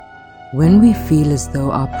When we feel as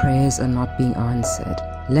though our prayers are not being answered,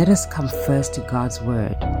 let us come first to God's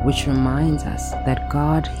word, which reminds us that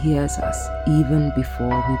God hears us even before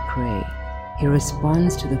we pray. He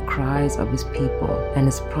responds to the cries of his people, and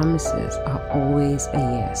his promises are always a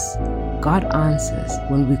yes. God answers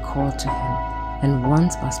when we call to him and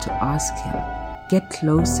wants us to ask him. Get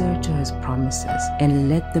closer to his promises and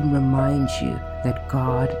let them remind you that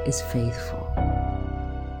God is faithful.